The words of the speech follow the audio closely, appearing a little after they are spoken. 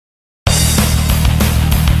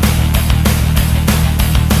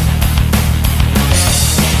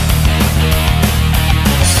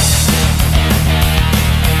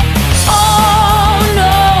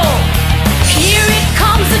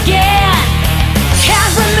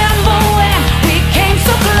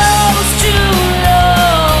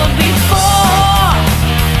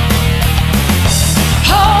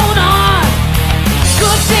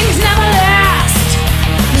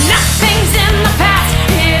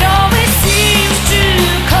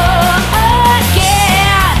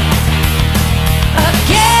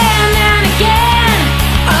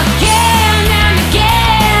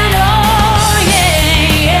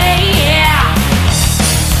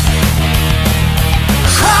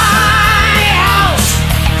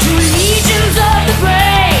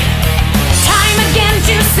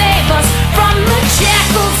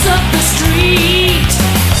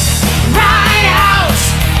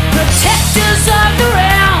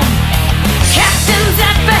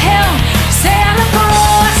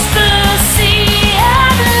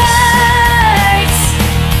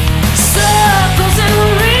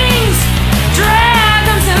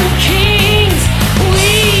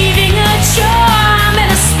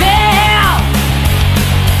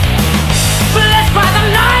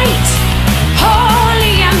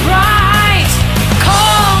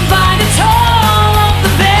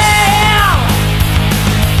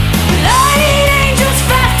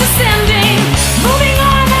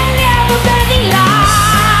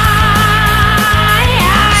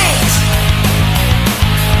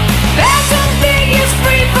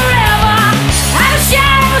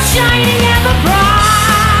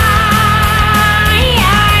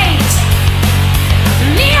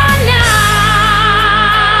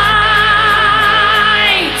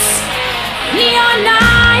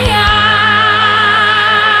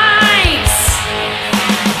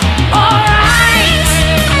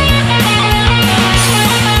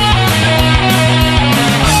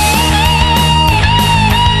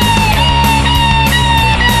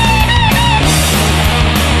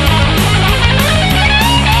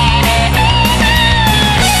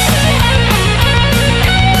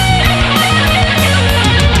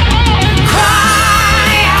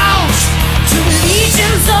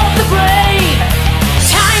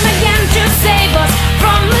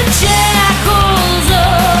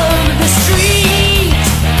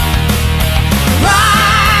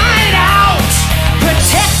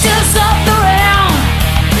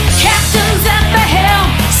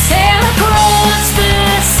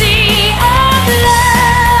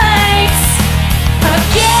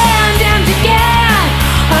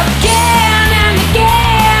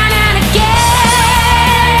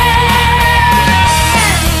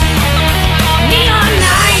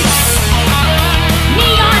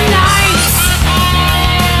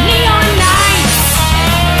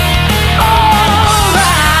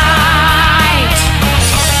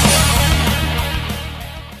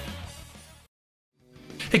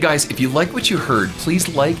guys, if you like what you heard,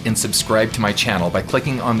 please like and subscribe to my channel by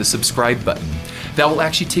clicking on the subscribe button. That will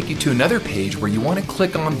actually take you to another page where you want to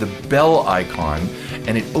click on the bell icon,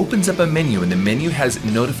 and it opens up a menu, and the menu has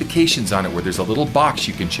notifications on it where there's a little box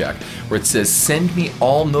you can check where it says send me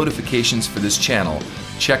all notifications for this channel.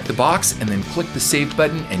 Check the box and then click the save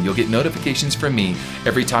button and you'll get notifications from me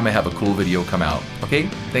every time I have a cool video come out. Okay?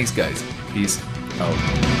 Thanks guys. Peace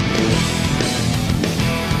out.